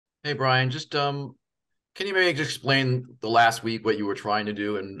Hey Brian, just can you maybe just explain the last week what you were trying to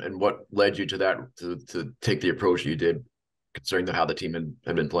do and what led you to that to take the approach you did, considering how the team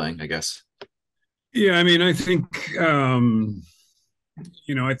had been playing, I guess. Yeah, I mean, I think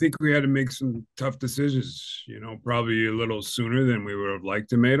we had to make some tough decisions, probably a little sooner than we would have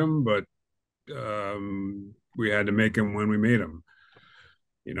liked to make them, but we had to make them when we made them.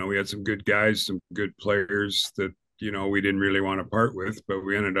 We had some good guys, some good players that, we didn't really want to part with, but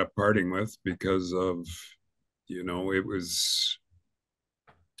we ended up parting with because of, it was,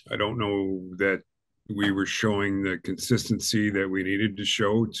 I don't know that we were showing the consistency that we needed to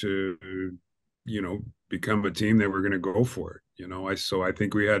show to, become a team that we're going to go for it. I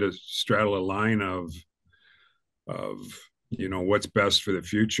think we had to straddle a line of what's best for the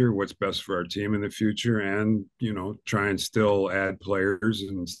future, what's best for our team in the future, and try and still add players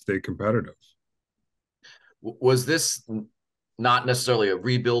and stay competitive. Was this not necessarily a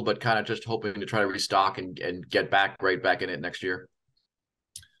rebuild, but kind of just hoping to try to restock and get back right back in it next year?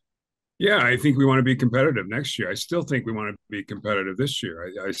 Yeah, I think we want to be competitive next year. I still think we want to be competitive this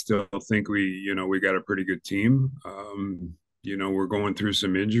year. I still think we got a pretty good team. We're going through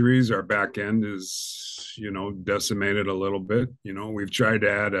some injuries. Our back end is, decimated a little bit. We've tried to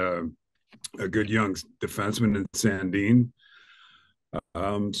add a good young defenseman in Sandine.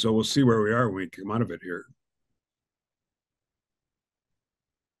 So we'll see where we are when we come out of it here.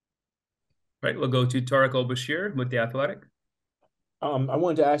 Right, we'll go to Tarek El-Bashir with The Athletic. I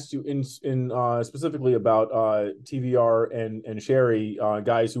wanted to ask you in specifically about TVR and Sherry,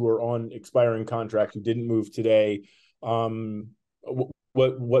 guys who are on expiring contracts who didn't move today. What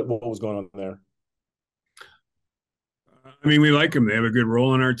was going on there? I mean, we like them. They have a good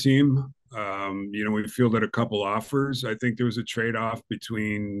role on our team. We fielded a couple offers. I think there was a trade-off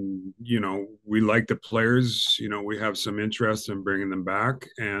between, we like the players, we have some interest in bringing them back,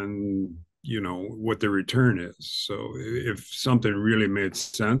 and what the return is. So if something really made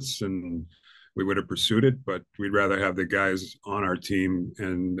sense, and we would have pursued it, but we'd rather have the guys on our team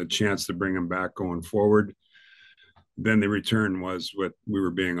and the chance to bring them back going forward. Then the return was what we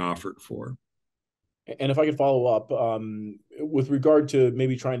were being offered for. And if I could follow up with regard to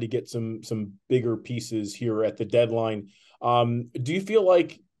maybe trying to get some bigger pieces here at the deadline, do you feel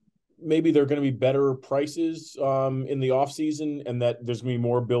like maybe there are going to be better prices in the off season, and that there's going to be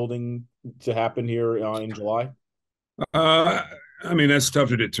more building to happen here in July? I mean, that's tough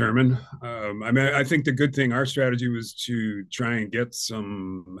to determine. I think the good thing, our strategy was to try and get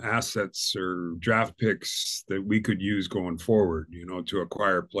some assets or draft picks that we could use going forward, to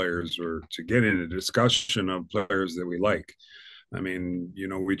acquire players or to get in a discussion of players that we like. I mean,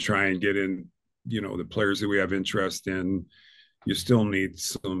 we try and get in, the players that we have interest in. You still need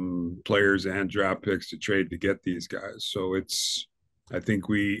some players and draft picks to trade to get these guys. So I think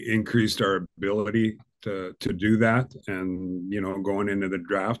we increased our ability to do that, and going into the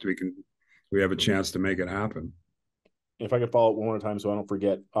draft, we have a chance to make it happen. If I could follow up one more time so I don't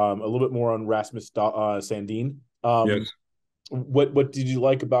forget, a little bit more on Rasmus Sandin. Yes. What did you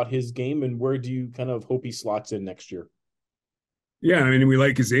like about his game, and where do you kind of hope he slots in next year? Yeah, I mean, we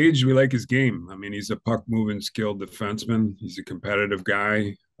like his age, we like his game. I mean, he's a puck moving, skilled defenseman. He's a competitive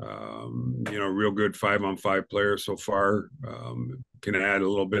guy. Real good 5-on-5 player so far. Can add a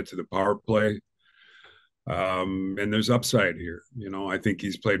little bit to the power play. And there's upside here. I think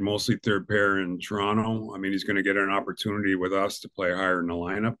he's played mostly third pair in Toronto. I mean, he's going to get an opportunity with us to play higher in the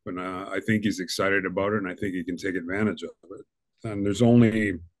lineup, and I think he's excited about it, and I think he can take advantage of it. And there's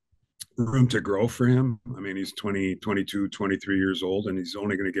only room to grow for him. I mean, he's 20, 22, 23 years old, and he's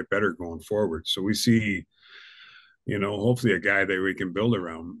only going to get better going forward. So we see, hopefully a guy that we can build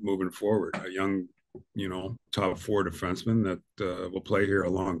around moving forward, a young, top four defenseman that will play here a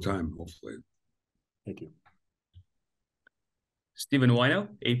long time, hopefully. Thank you. Stephen Wino,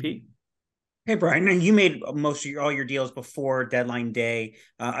 AP. Hey, Brian, you made all your deals before deadline day,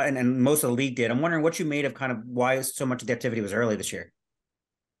 and most of the league did. I'm wondering what you made of kind of why so much of the activity was early this year.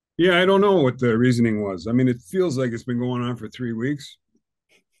 Yeah, I don't know what the reasoning was. I mean, it feels like it's been going on for 3 weeks.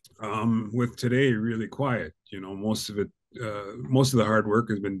 With today really quiet, most of the hard work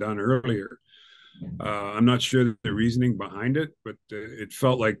has been done earlier. I'm not sure the reasoning behind it, but it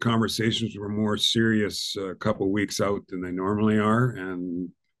felt like conversations were more serious a couple of weeks out than they normally are. And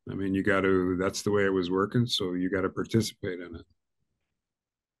I mean, that's the way it was working. So you got to participate in it.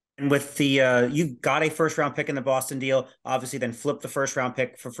 And with the you got a first round pick in the Boston deal, obviously then flipped the first round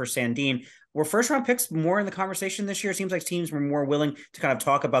pick for Sandin. Were first round picks more in the conversation this year? It seems like teams were more willing to kind of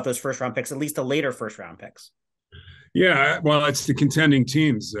talk about those first round picks, at least the later first round picks. Yeah, well, it's the contending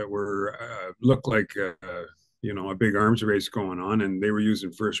teams that look like a big arms race going on, and they were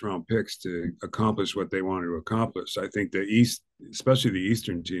using first round picks to accomplish what they wanted to accomplish. I think the East, especially the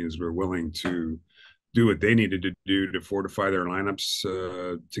Eastern teams, were willing to do what they needed to do to fortify their lineups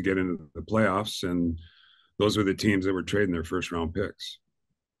to get into the playoffs, and those were the teams that were trading their first round picks.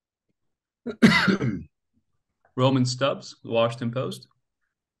 Roman Stubbs, Washington Post.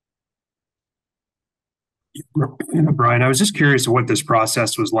 Brian, I was just curious what this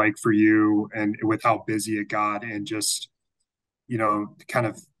process was like for you and with how busy it got and just, kind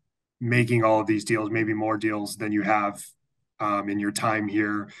of making all of these deals, maybe more deals than you have in your time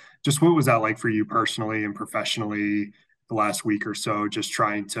here. Just what was that like for you personally and professionally the last week or so, just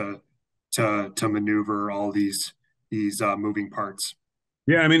trying to maneuver all these moving parts?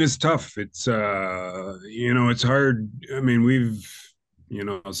 Yeah, I mean, it's tough. It's it's hard. I mean,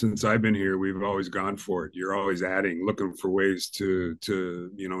 since I've been here, we've always gone for it. You're always adding, looking for ways to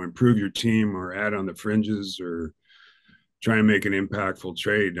improve your team or add on the fringes or try and make an impactful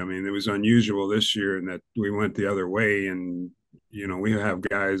trade. I mean, it was unusual this year in that we went the other way, and we have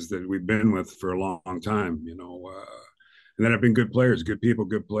guys that we've been with for a long time. And that have been good players, good people,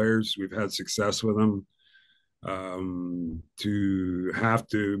 good players. We've had success with them. To have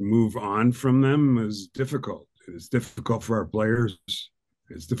to move on from them is difficult. It's difficult for our players.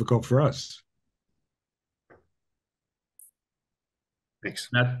 It's difficult for us. Thanks.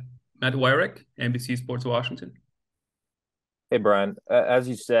 Matt Wyrick, NBC Sports Washington. Hey, Brian, as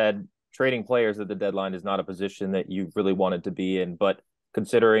you said, trading players at the deadline is not a position that you really wanted to be in, but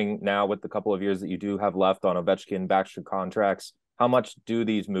considering now with the couple of years that you do have left on Ovechkin, Backstrom contracts, how much do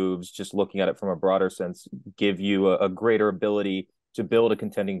these moves, just looking at it from a broader sense, give you a greater ability to build a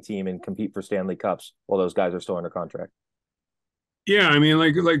contending team and compete for Stanley Cups while those guys are still under contract? Yeah, I mean,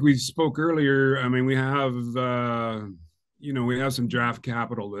 like we spoke earlier, I mean, we have some draft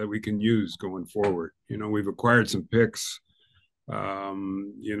capital that we can use going forward. We've acquired some picks,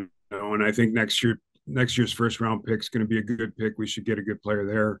 and I think next year's first round pick is going to be a good pick. We should get a good player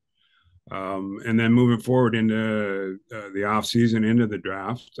there. And then moving forward into the off season, into the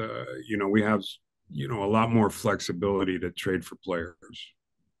draft, we have, a lot more flexibility to trade for players.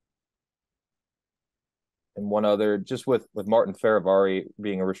 And one other, just with Martin Feravari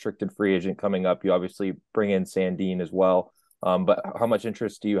being a restricted free agent coming up, you obviously bring in Sandin as well. But how much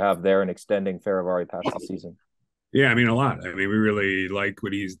interest do you have there in extending Feravari past the season? Yeah, I mean, a lot. I mean, we really like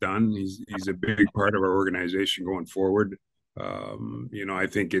what he's done. He's a big part of our organization going forward. I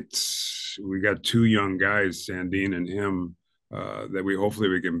think we got two young guys, Sandin and him, that hopefully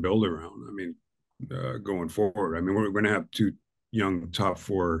we can build around. I mean, going forward, I mean, we're going to have two young top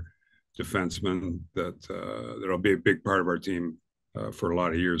four defensemen that'll be a big part of our team for a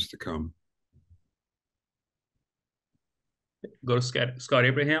lot of years to come. Go to Scott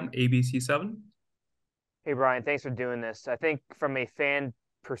Abraham, ABC7. Hey, Brian, thanks for doing this. I think from a fan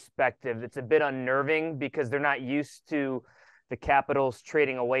perspective, it's a bit unnerving because they're not used to the Capitals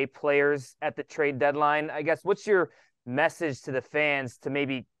trading away players at the trade deadline. I guess, what's your message to the fans to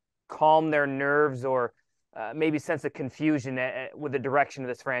maybe calm their nerves or maybe sense of confusion with the direction of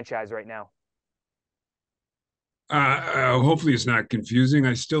this franchise right now? Hopefully it's not confusing.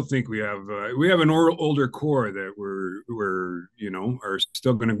 I still think we have an older core that we're are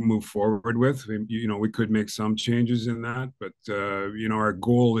still going to move forward with. We could make some changes in that, but our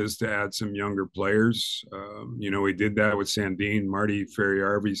goal is to add some younger players. We did that with Sandin. Marty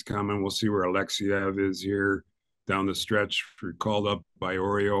Ferriarvi's coming. We'll see where Alexiev is here down the stretch. We're called up by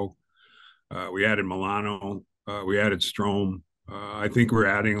Oreo. We added Milano. We added Strome. I think we're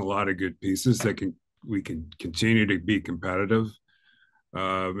adding a lot of good pieces that we can continue to be competitive.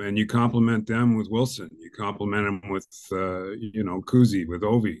 And you complement them with Wilson. You complement them with, Kuzi, with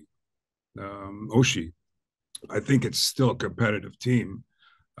Ovi, Oshie. I think it's still a competitive team.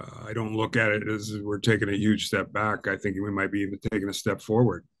 I don't look at it as we're taking a huge step back. I think we might be even taking a step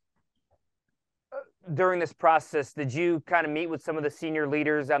forward. During this process, did you kind of meet with some of the senior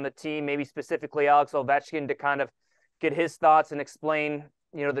leaders on the team, maybe specifically Alex Ovechkin, to kind of get his thoughts and explain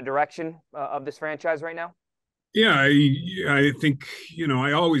the direction of this franchise right now? Yeah, I think,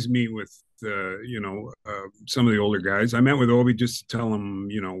 I always meet with, some of the older guys. I met with Obi just to tell him,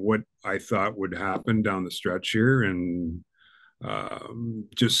 what I thought would happen down the stretch here. And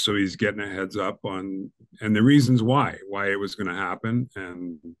just so he's getting a heads up on, and the reasons why it was going to happen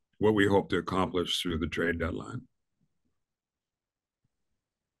and what we hope to accomplish through the trade deadline.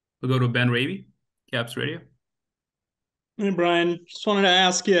 We'll go to Ben Raby, Caps Radio. Hey, Brian, just wanted to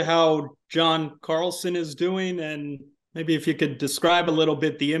ask you how John Carlson is doing, and maybe if you could describe a little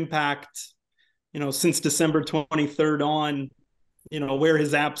bit the impact, since December 23rd on, where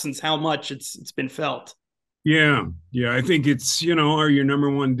his absence, how much it's been felt. Yeah. Yeah. I think it's, are your number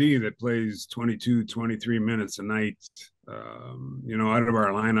one D that plays 22, 23 minutes a night, out of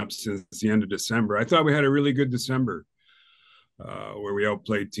our lineup since the end of December. I thought we had a really good December where we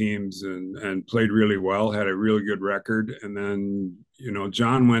outplayed teams and played really well, had a really good record. And then,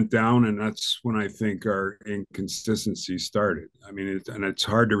 John went down, and that's when I think our inconsistency started. I mean, it's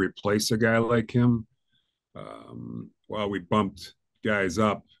hard to replace a guy like him. While we bumped guys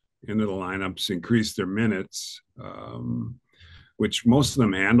up into the lineups, increased their minutes, which most of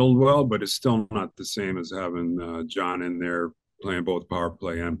them handled well, but it's still not the same as having John in there playing both power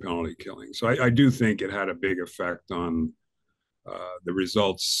play and penalty killing. So I do think it had a big effect on the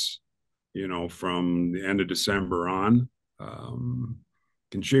results, from the end of December on,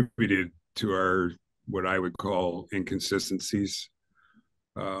 contributed to our what I would call inconsistencies.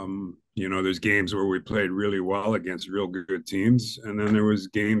 There's games where we played really well against real good teams, and then there was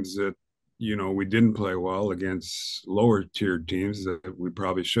games that we didn't play well against lower tiered teams that we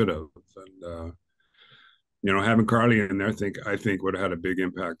probably should have. And having Carly in there, I think would have had a big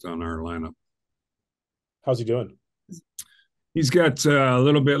impact on our lineup. How's he doing? He's got a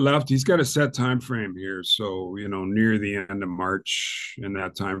little bit left. He's got a set time frame here, so near the end of March, in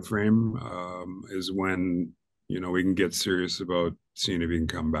that time frame, is when we can get serious about seeing if he can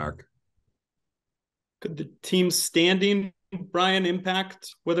come back. Could the team's standing, Brian,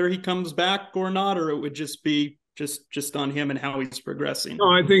 impact whether he comes back or not, or it would just be just on him and how he's progressing?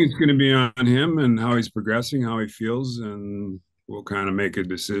 No, I think it's going to be on him and how he's progressing, how he feels, and we'll kind of make a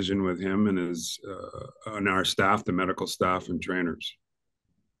decision with him and his and our staff, the medical staff and trainers.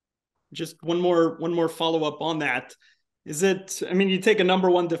 Just one more follow-up on that. Is it, I mean, you take a number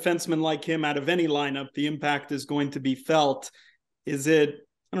one defenseman like him out of any lineup, the impact is going to be felt. Is it,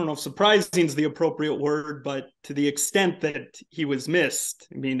 I don't know if surprising is the appropriate word, but to the extent that he was missed,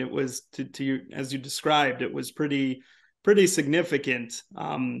 I mean, it was to as you described, it was pretty significant.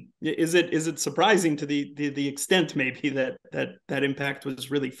 Is it surprising to the extent maybe that impact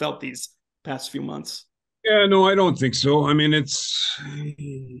was really felt these past few months? Yeah, no, I don't think so. I mean, it's,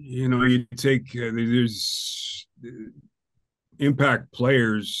 you take, there's impact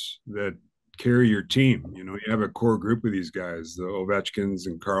players that carry your team. You have a core group of these guys, the Ovechkins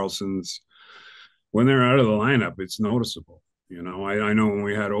and Carlsons. When they're out of the lineup, it's noticeable. I know when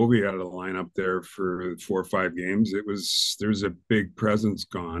we had Ovi out of the lineup there for 4 or 5 games, there's a big presence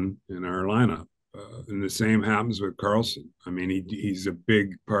gone in our lineup. And the same happens with Carlson. I mean, he's a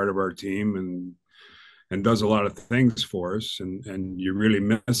big part of our team and does a lot of things for us. And you really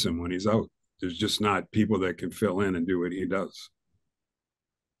miss him when he's out. There's just not people that can fill in and do what he does.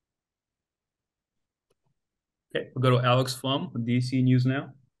 Okay, we'll go to Alex Flum with DC News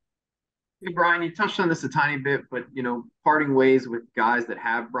Now. Hey, Brian, you touched on this a tiny bit, but, parting ways with guys that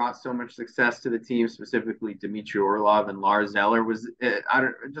have brought so much success to the team, specifically Dmitry Orlov and Lars Eller,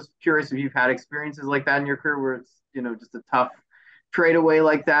 just curious if you've had experiences like that in your career where it's, just a tough trade away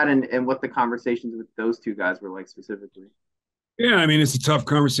like that, and what the conversations with those two guys were like specifically. Yeah, I mean, it's a tough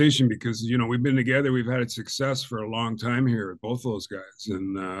conversation because, we've been together. We've had success for a long time here with both those guys.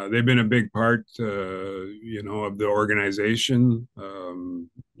 And they've been a big part, of the organization.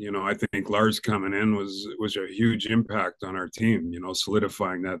 I think Lars coming in was a huge impact on our team,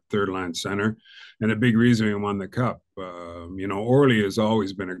 solidifying that third line center and a big reason we won the cup. Orly has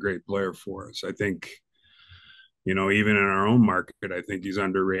always been a great player for us. I think, even in our own market, I think he's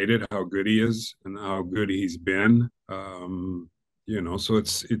underrated how good he is and how good he's been. So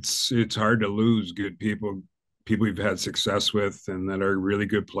it's hard to lose good people we've had success with and that are really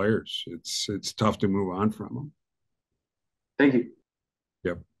good players. It's tough to move on from them. Thank you.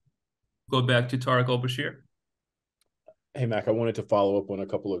 Yep. Go back to Tarek El-Bashir. Hey, Mac, I wanted to follow up on a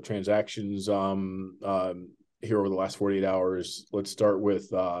couple of transactions here over the last 48 hours. Let's start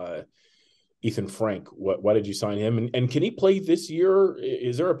with Ethan Frank. Why did you sign him? And can he play this year?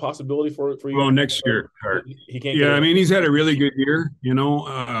 Is there a possibility for you? Well, next year. He can't. Yeah, I mean, he's had a really good year.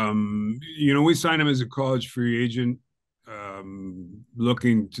 We signed him as a college free agent,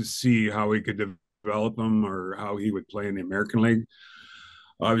 looking to see how we could develop him or how he would play in the American League.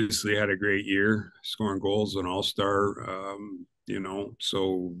 Obviously, had a great year, scoring goals, an all-star.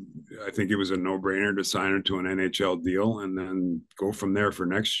 So I think it was a no-brainer to sign him to an NHL deal and then go from there for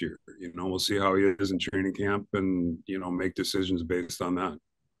next year. We'll see how he is in training camp and, make decisions based on that.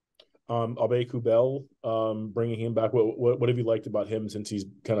 Abe Kubel, bringing him back. What have you liked about him since he's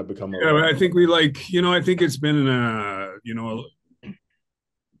kind of become? I think we like, I think it's been,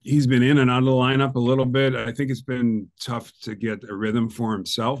 he's been in and out of the lineup a little bit. I think it's been tough to get a rhythm for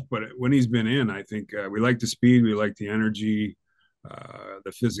himself, but when he's been in, I think we like the speed, we like the energy.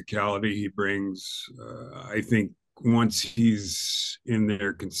 the physicality he brings. I think once he's in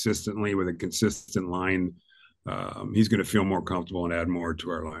there consistently with a consistent line, he's going to feel more comfortable and add more to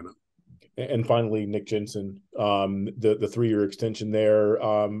our lineup. And finally, Nick Jensen, the 3-year extension there.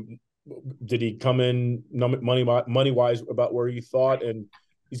 Did he come in money wise about where you thought? And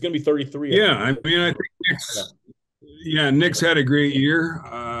he's going to be 33. Yeah, I mean, I think Nick's had a great year.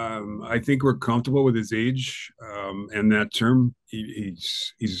 I think we're comfortable with his age and that term.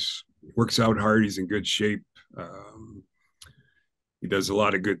 He's works out hard. He's in good shape. He does a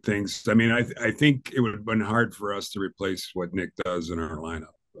lot of good things. I mean, I think it would have been hard for us to replace what Nick does in our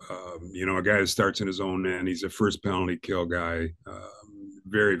lineup. A guy that starts in his own end. He's a first penalty kill guy.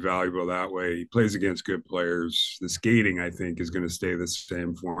 Very valuable that way. He plays against good players. The skating, I think, is going to stay the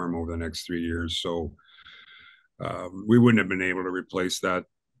same for him over the next 3 years. So we wouldn't have been able to replace that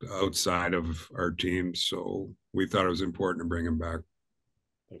outside of our team. So we thought it was important to bring him back.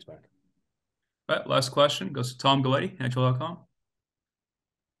 Thanks, Mac. All right, last question goes to Tom Galletti, NHL.com.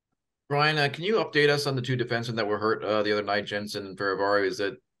 Brian, can you update us on the 2 defensemen that were hurt the other night, Jensen and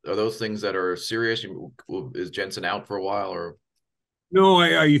Ferravari? Are those things that are serious? Is Jensen out for a while, or? No,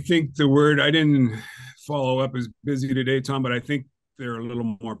 I think I didn't follow up as busy today, Tom, but I think they're a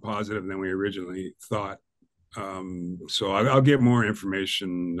little more positive than we originally thought. So I'll get more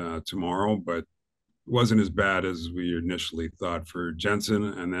information tomorrow, but it wasn't as bad as we initially thought for Jensen.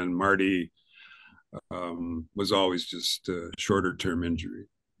 And then Marty was always just a shorter term injury.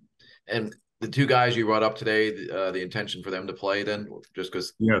 And the 2 guys you brought up today, the intention for them to play then, just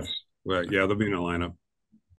because? Yes, well, yeah, they'll be in the lineup.